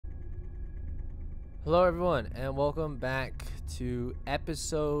Hello everyone and welcome back to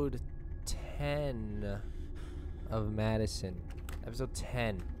episode 10 of MADiSON. Episode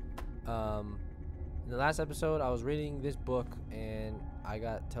 10. In the last episode I was reading this book and I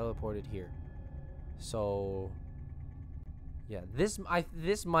got teleported here. So yeah,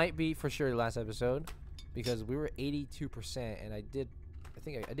 this might be for sure the last episode because we were 82% and I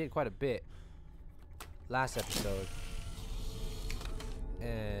think I did quite a bit last episode.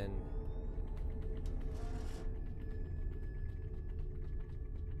 And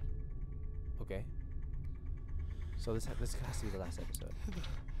okay. So this has to be the last episode.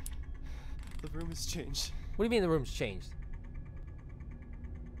 The room has changed. What do you mean the room's changed?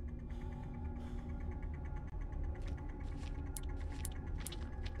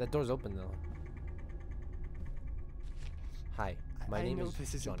 That door's open though. Hi, my name I know is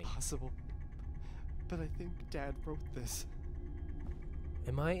this is Johnny. impossible, but I think Dad wrote this.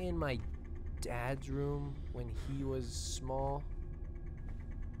 Am I in my dad's room when he was small?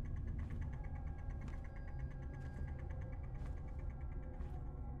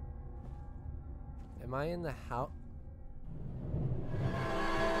 Am I in the house?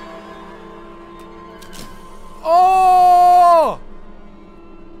 Oh!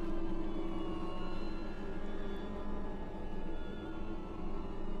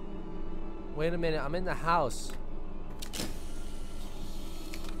 Wait a minute, I'm in the house.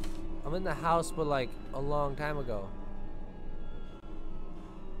 I'm in the house, but like a long time ago.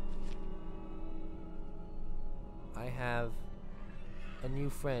 I have a new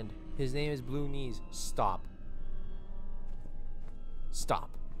friend. His name is Blue Knees. Stop. Stop.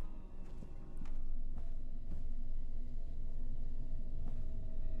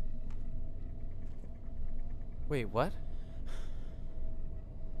 Wait, what?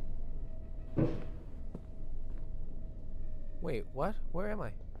 Wait, what? Where am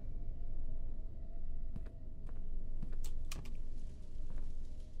I?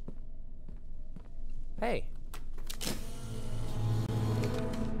 Hey.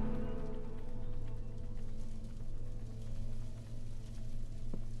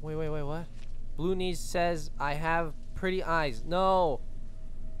 Wait, what? Blue Knees says I have pretty eyes. No.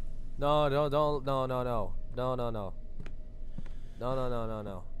 No. Huh?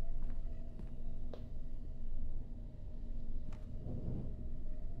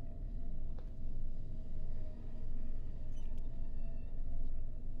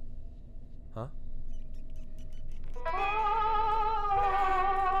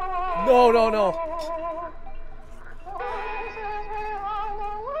 No.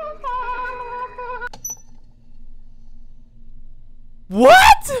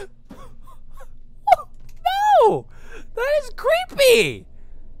 What? No! That is creepy!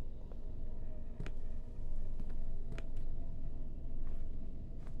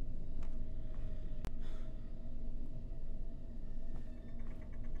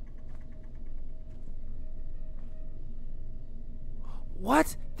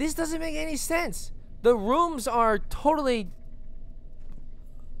 What? This doesn't make any sense. The rooms are totally...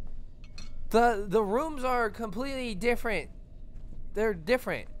 The rooms are completely different. They're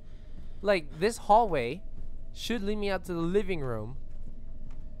different. Like, this hallway should lead me out to the living room.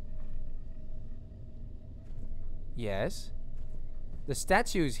 Yes. The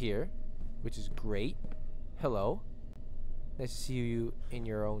statue is here, which is great. Hello. Nice to see you in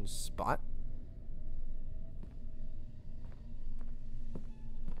your own spot.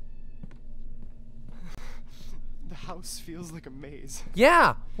 The house feels like a maze.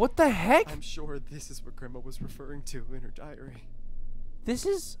 Yeah! What the heck? I'm sure this is what Grandma was referring to in her diary. This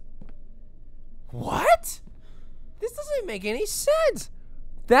is... What? This doesn't make any sense.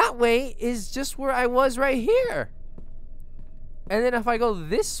 That way is just where I was right here. And then if I go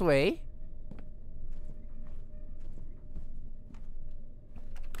this way...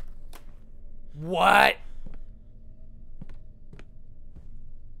 What?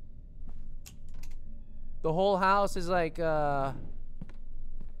 The whole house is like,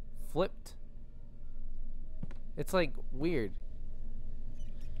 flipped. It's like weird.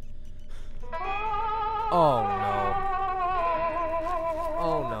 Oh no.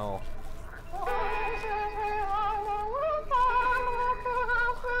 Oh no.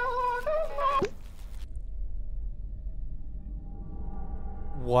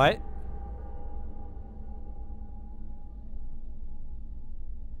 What?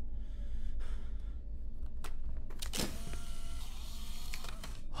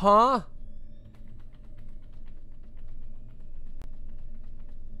 Huh?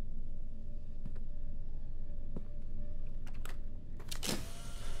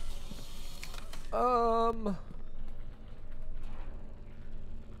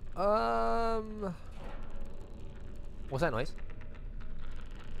 What's that noise?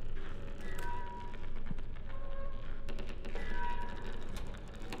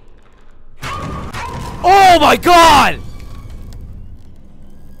 Oh my god!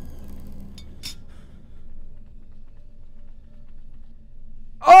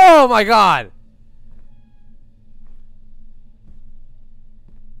 Oh my god!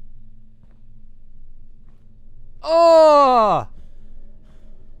 Oh!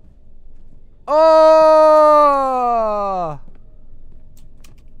 Oh!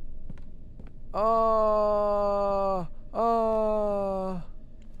 Oh! Oh!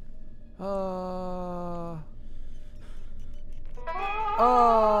 Oh!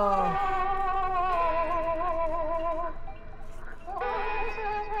 Oh!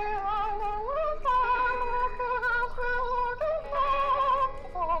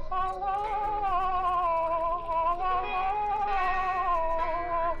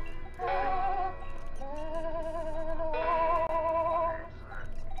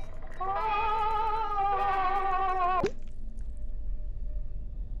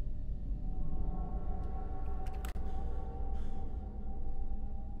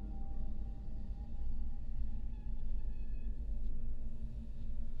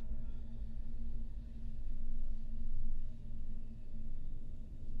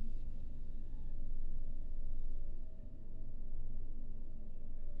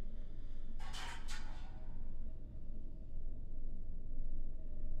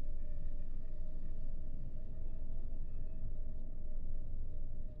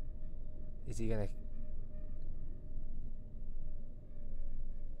 Is he gonna...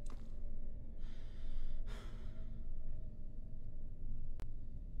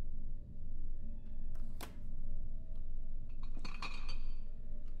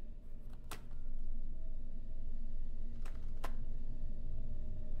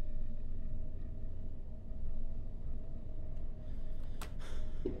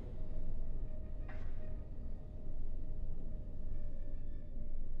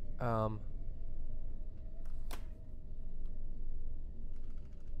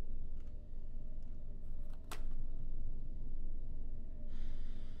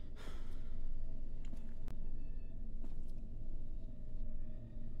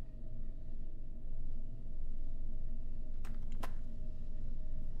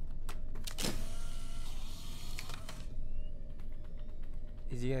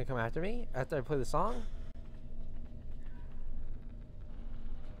 Is he gonna come after me after I play the song?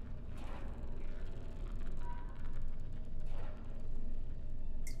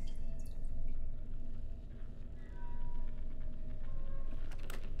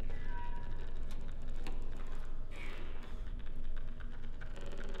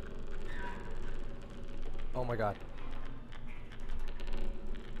 Oh my god.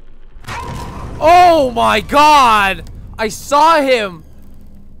 Oh my god! I saw him!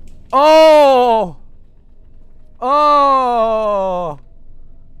 Oh! Oh!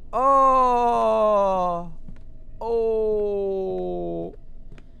 Oh! Oh!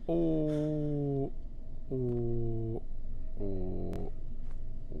 Oh! Oh! Oh!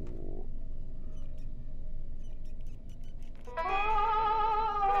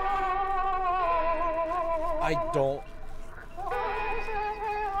 I don't.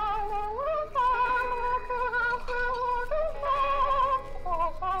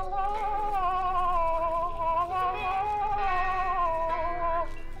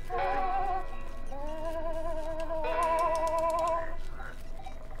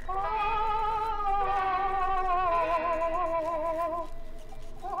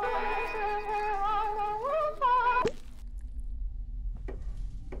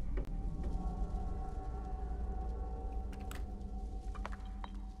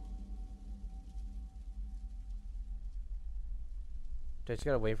 Do I just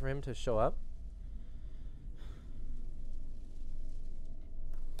gotta wait for him to show up?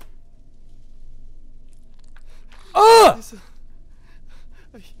 Oh! Is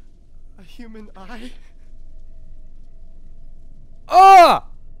a human eye? Oh!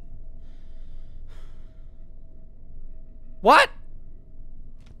 What?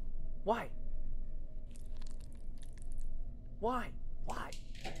 Why? Why? Why?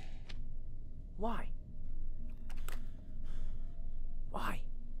 Why? Why?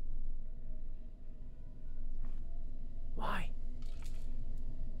 Why?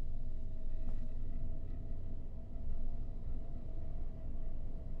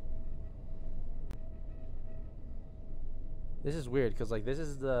 This is weird because like this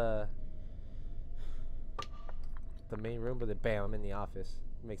is the main room, but then bam, I'm in the office.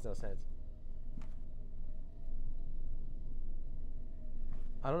 It makes no sense.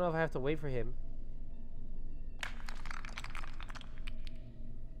 I don't know if I have to wait for him.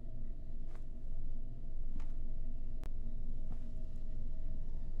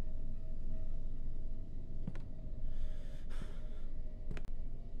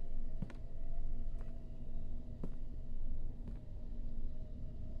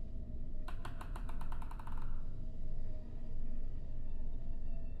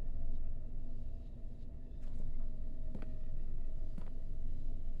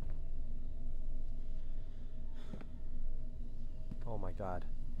 Oh my god.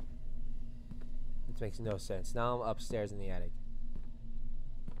 This makes no sense. Now I'm upstairs in the attic.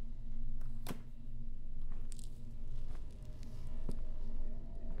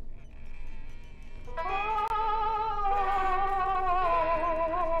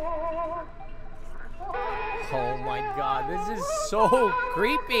 Oh my god, this is so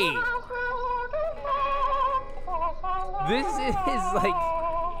creepy. This is like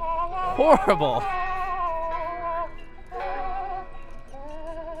horrible.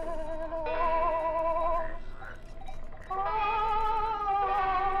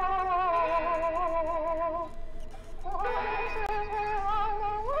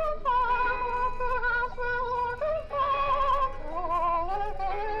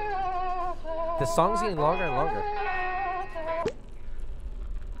 The song's getting longer and longer.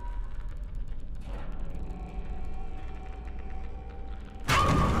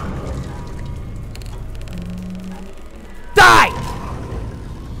 Die!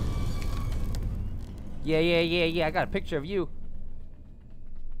 Yeah, I got a picture of you.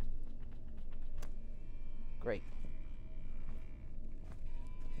 Great.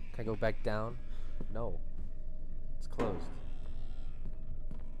 Can I go back down? No. It's closed.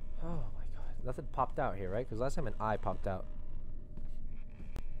 Oh my god. Nothing popped out here, right? Because last time an eye popped out.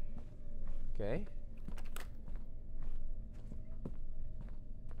 Okay.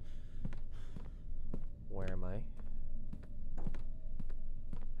 Where am I?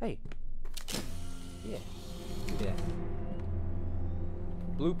 Hey. Yeah. Yeah.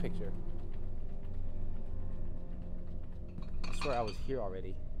 Blue picture. I swear I was here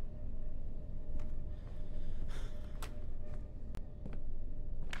already.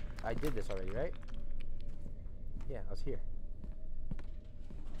 I did this already, right? Yeah, I was here.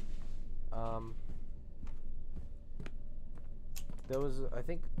 There was, I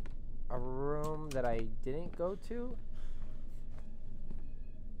think, a room that I didn't go to.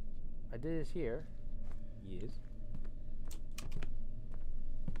 I did this here. Yes.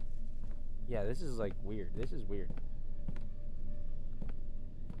 Yeah, this is like weird. This is weird.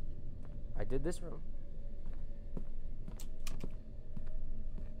 I did this room.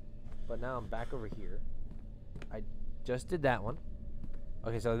 But now I'm back over here. I just did that one.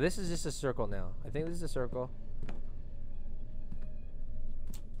 Okay, so this is just a circle now. I think this is a circle.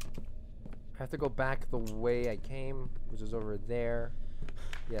 I have to go back the way I came, which is over there.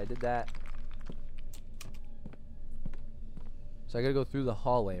 Yeah, I did that. So I gotta go through the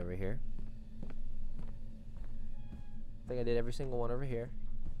hallway over here. I think I did every single one over here.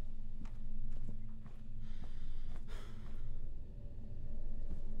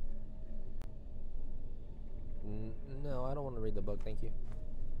 No, I don't want to read the book, thank you.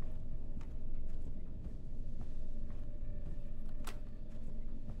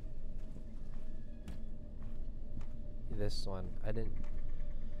 This one, I didn't.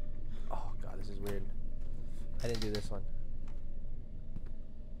 Oh god, this is weird. I didn't do this one.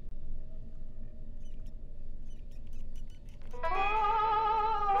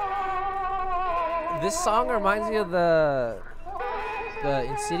 This song reminds me of the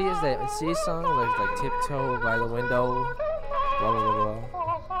Insidious song, like tiptoe by the window, blah blah blah blah.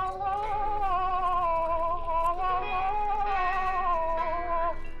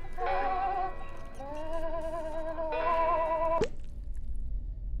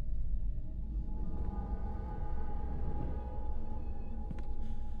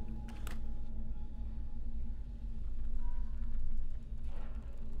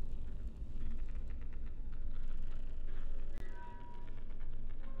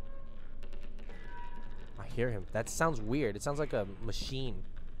 I hear him. That sounds weird. It sounds like a machine.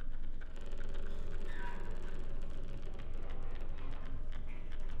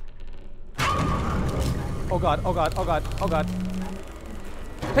 Oh god, oh god, oh god, oh god.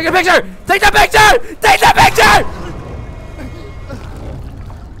 Take a picture! Take the picture! Take the picture!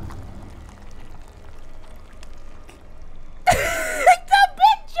 Take the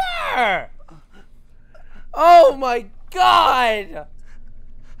picture! Oh my god!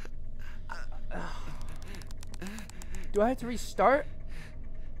 Do I have to restart?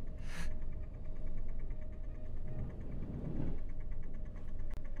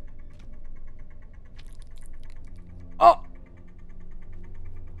 Oh!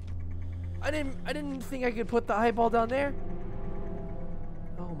 I didn't think I could put the eyeball down there.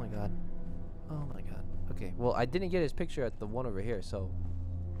 Oh my god. Oh my god. Okay, well I didn't get his picture at the one over here, so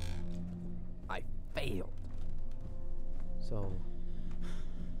I failed. So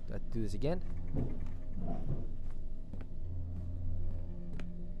do I have to do this again?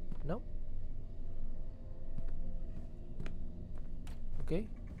 No. Okay.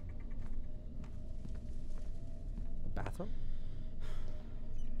 Bathroom.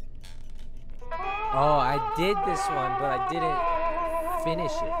 Oh, I did this one, but I didn't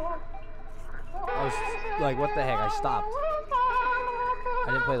finish it. I was like, what the heck? I stopped. I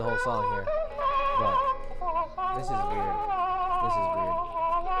didn't play the whole song here. But this is weird. This is weird.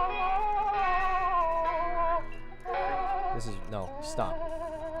 This is no, stop.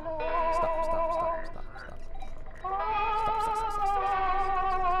 Stop, stop, stop, stop, stop. Stop, stop, stop, stop, stop.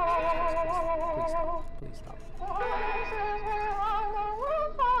 Please stop. Please stop.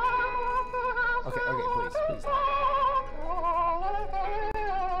 Okay, okay, please stop.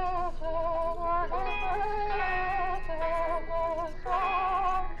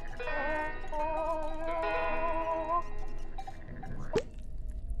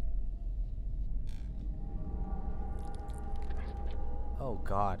 Oh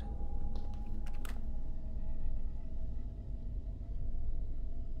God.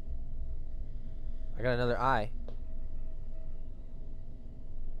 I got another eye.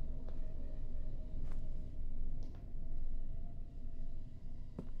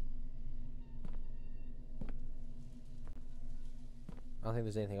 I don't think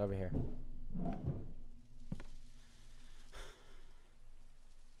there's anything over here.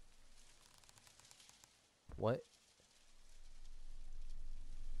 What?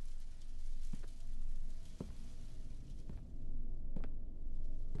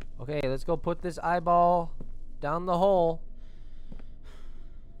 Okay, let's go put this eyeball down the hole.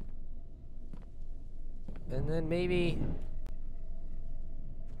 And then maybe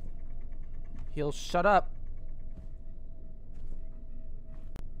he'll shut up.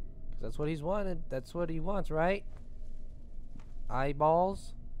 'Cause that's what he's wanted. That's what he wants, right?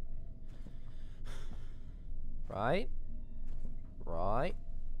 Eyeballs. Right? Right?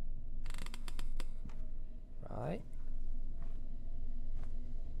 Right?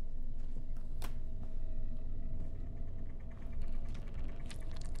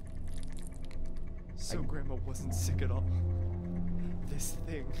 So Grandma wasn't sick at all. This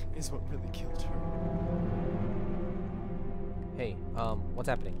thing is what really killed her. Hey, what's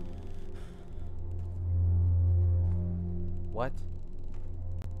happening? What?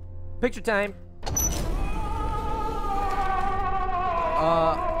 Picture time!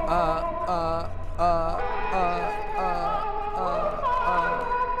 Huh?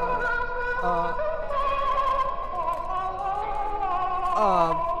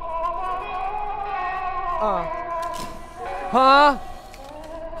 Huh?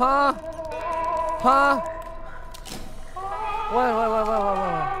 Huh? What?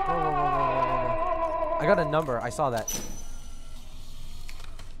 I got a number. I saw that.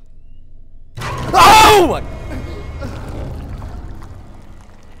 Oh!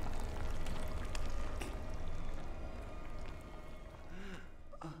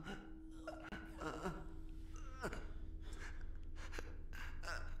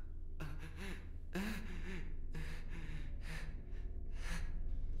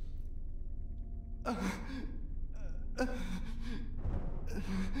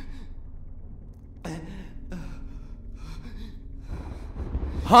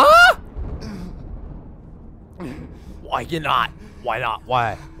 Huh? Why not? Why not?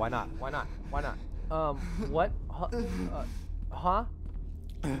 Why? Why not? Why not? Why not? What? Huh? Huh?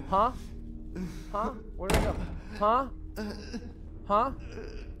 Huh? Where did I go? Huh? Huh?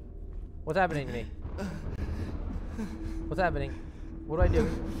 What's happening to me? What's happening? What do I do?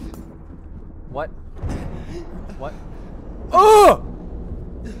 What? What? Oh!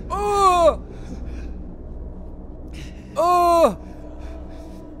 Oh! Oh!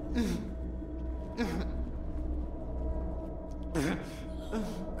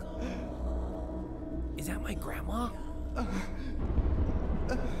 Is that my grandma?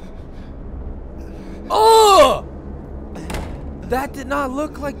 Oh! That did not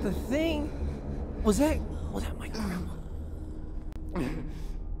look like the thing. Was that my grandma?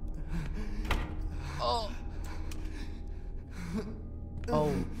 Oh.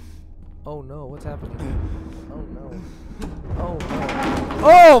 Oh. Oh no, what's happening? Oh no. Oh no.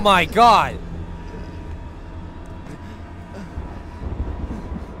 Oh my God!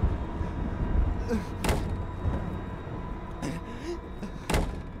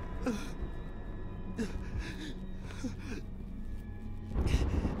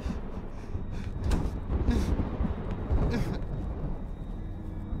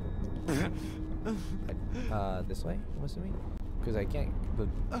 This way, I'm assuming? Because I can't, the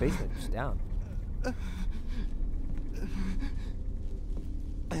basement's down.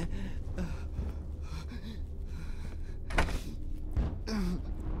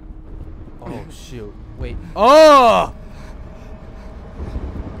 Oh shoot, wait. Oh!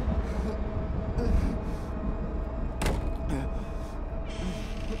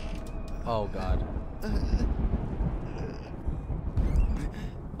 Oh God.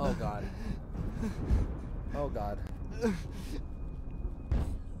 Oh god. Oh god.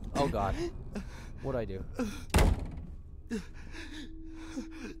 Oh god. What'd I do?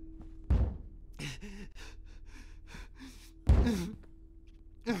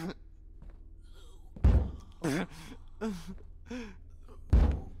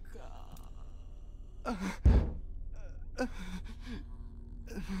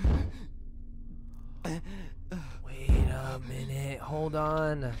 Wait a minute. Hold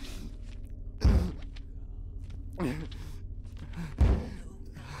on.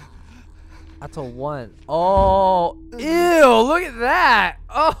 That's a 1. Oh, ew, look at that.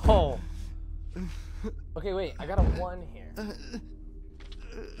 Oh. Okay, wait. I got a 1 here.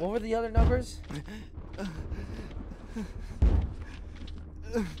 What were the other numbers?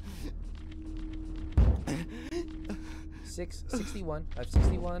 61. I have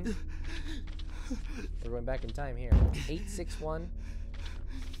 61. We're going back in time here. 861.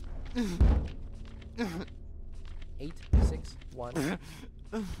 861.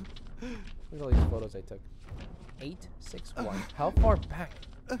 Look at all these photos I took. 861. How far back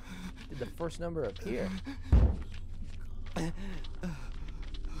did the first number appear?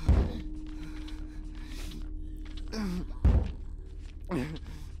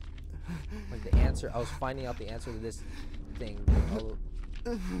 Like the answer, I was finding out the answer to this thing. Oh,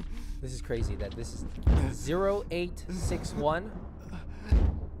 this is crazy that this is 0861.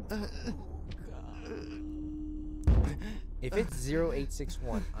 If it's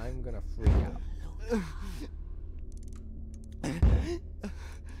 0861, I'm gonna freak out.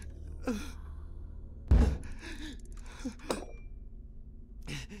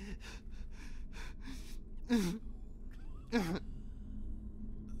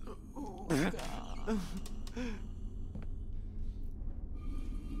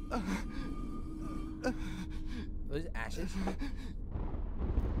 Those ashes?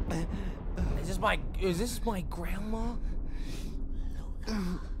 Is this my grandma?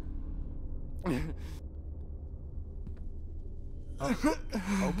 Oh,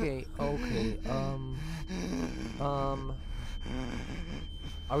 okay.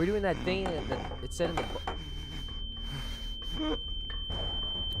 Are we doing that thing that it said in the book?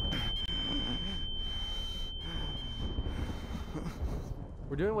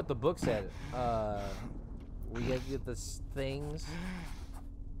 We're doing what the book said. We gotta get the things.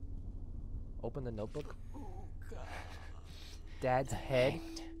 Open the notebook. Dad's head.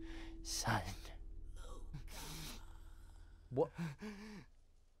 Son. What?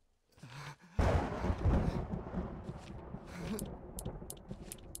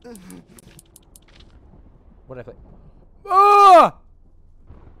 What did I play? Ah!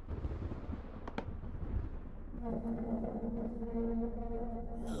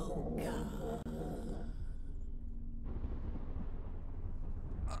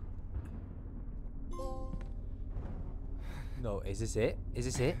 No, is this it? Is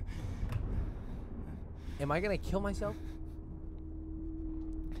this it? Am I gonna kill myself?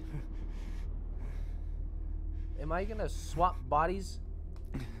 Am I gonna swap bodies?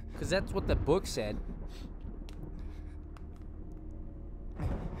 Because that's what the book said.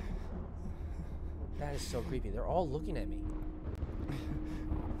 That is so creepy. They're all looking at me.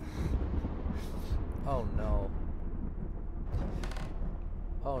 Oh no.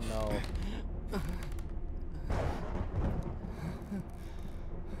 Oh no.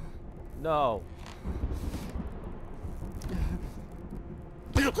 No.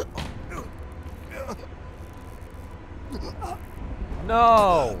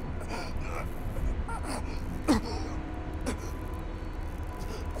 No.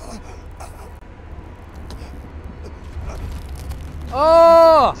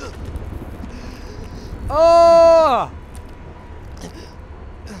 Oh! Oh!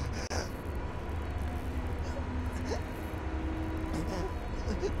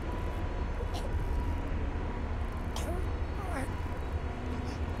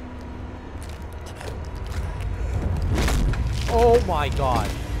 Oh my God.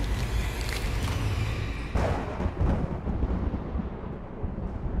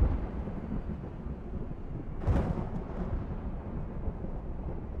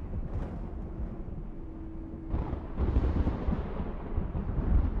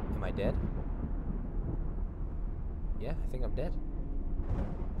 Am I dead? Yeah, I think I'm dead.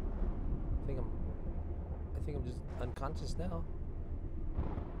 I think I'm just unconscious now.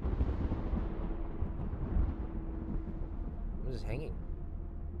 I'm just hanging.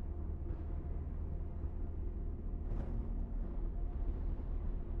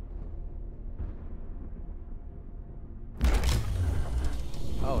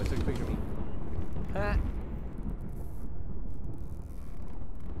 Oh, it took a picture of me.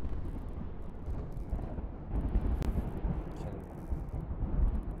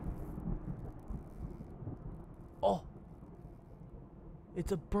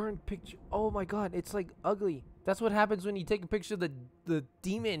 It's a burned picture. Oh my god, it's like ugly. That's what happens when you take a picture of the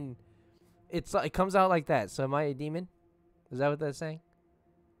demon. It comes out like that. So am I a demon? Is that what that's saying?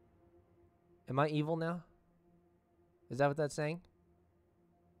 Am I evil now? Is that what that's saying?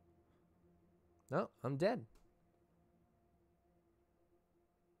 No, I'm dead.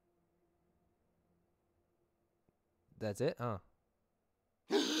 That's it? Oh.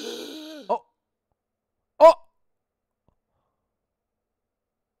 Oh. Oh.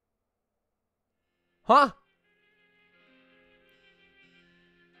 Huh?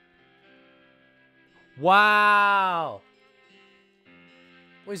 Wow.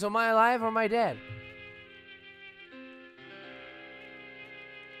 Wait, so am I alive or am I dead?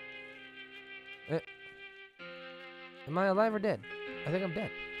 Am I alive or dead? I think I'm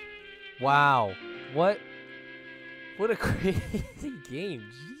dead. Wow. What a crazy game.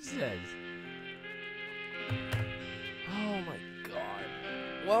 Jesus. Oh my god.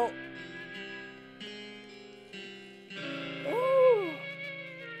 Well. Oh.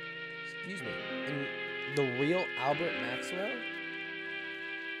 Excuse me. And the real Albert Maxwell?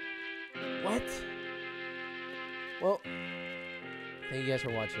 What? Well, thank you guys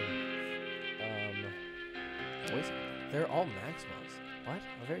for watching. Wait, they're all Maxwells. What?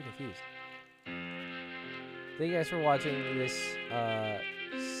 I'm very confused. Thank you guys for watching this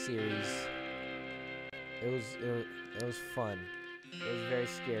series. It was fun. It was very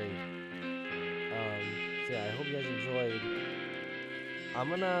scary. So yeah, I hope you guys enjoyed.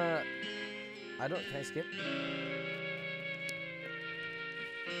 Can I skip?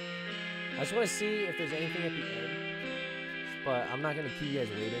 I just want to see if there's anything at the end, but I'm not gonna keep you guys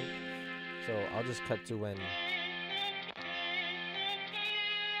waiting. So I'll just cut to when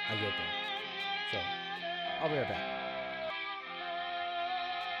I get there. So I'll be right back.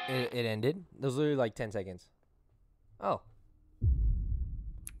 It ended. It was literally like 10 seconds. Oh.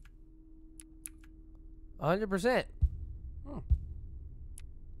 100%.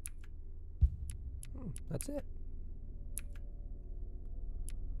 That's it.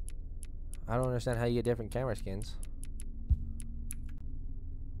 I don't understand how you get different camera skins.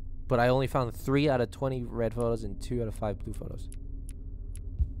 But I only found 3 out of 20 red photos and 2 out of 5 blue photos.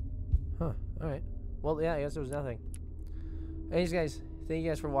 Huh. Alright. Well, yeah, I guess there was nothing. Anyways, guys, thank you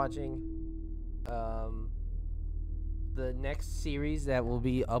guys for watching. The next series that will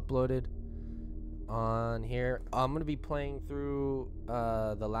be uploaded on here, I'm going to be playing through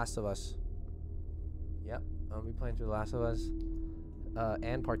The Last of Us. Yep, I'm going to be playing through The Last of Us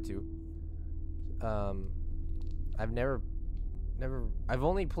and Part 2. I've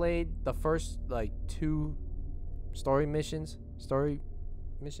only played the first like 2 story missions,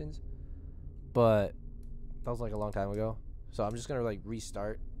 but that was like a long time ago. So I'm just gonna like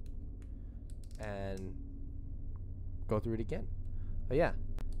restart and go through it again. But yeah,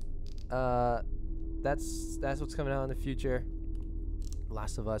 that's what's coming out in the future.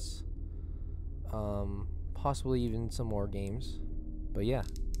 Last of Us, possibly even some more games. But yeah,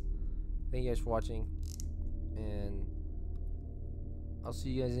 thank you guys for watching, and I'll see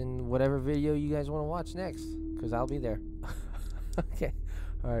you guys in whatever video you guys want to watch next, because I'll be there. Okay.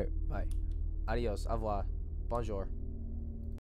 Alright, bye. Adios. Au revoir. Bonjour.